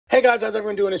Hey guys, how's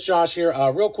everyone doing? It's Josh here.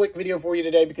 Real quick video for you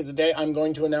today because today I'm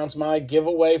going to announce my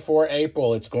giveaway for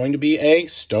April. It's going to be a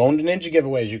Stoned Ninja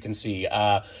giveaway, as you can see.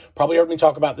 Probably heard me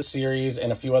talk about the series and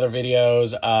a few other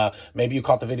videos. Maybe you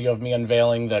caught the video of me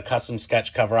unveiling the custom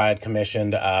sketch cover I had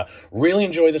commissioned. Really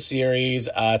enjoy the series.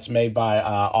 It's made by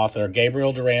author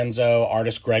Gabriel DeRanzo,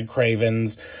 artist Greg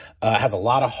Cravens. Has a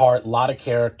lot of heart, a lot of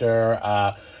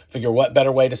character. Figure what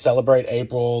better way to celebrate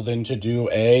April than to do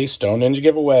a Stoned Ninja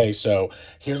giveaway. So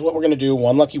here's what we're going to do.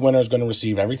 One lucky winner is going to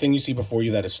receive everything you see before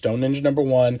you. That is Stoned Ninja number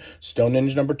 1, Stoned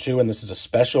Ninja number 2, and this is a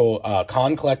special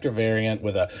con collector variant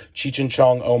with a Cheech and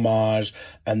Chong homage.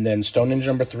 And then Stoned Ninja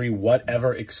number 3,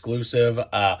 whatever exclusive,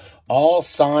 all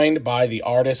signed by the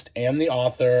artist and the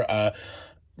author.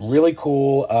 Really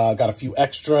cool. Got a few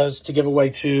extras to give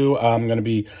away too. I'm going to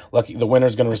be lucky. The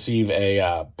winner's going to receive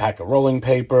a pack of rolling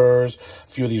papers, a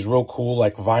few of these real cool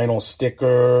like vinyl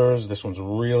stickers. This one's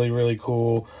really, really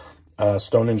cool.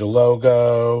 Stone Ninja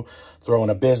logo, throw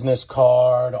in a business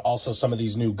card. Also some of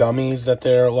these new gummies that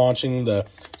they're launching, the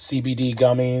CBD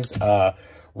gummies.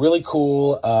 Really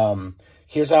cool.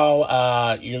 Here's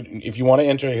how, if you want to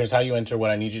enter, here's how you enter.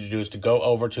 What I need you to do is to go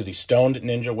over to the Stoned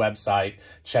Ninja website,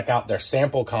 check out their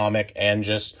sample comic, and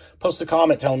just post a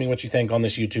comment telling me what you think on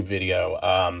this YouTube video.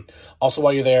 Also,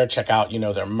 while you're there, check out,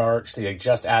 their merch. They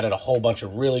just added a whole bunch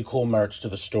of really cool merch to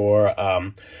the store.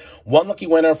 One lucky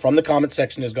winner from the comment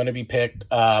section is going to be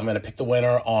picked. I'm going to pick the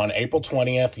winner on April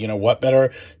 20th. What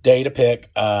better day to pick?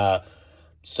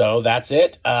 So that's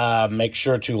it. Make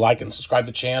sure to like and subscribe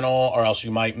to the channel, or else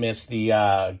you might miss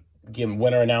the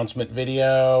winner announcement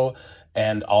video.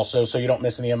 And also, so you don't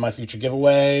miss any of my future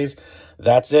giveaways.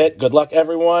 That's it. Good luck,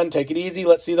 everyone. Take it easy.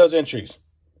 Let's see those entries.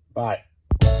 Bye.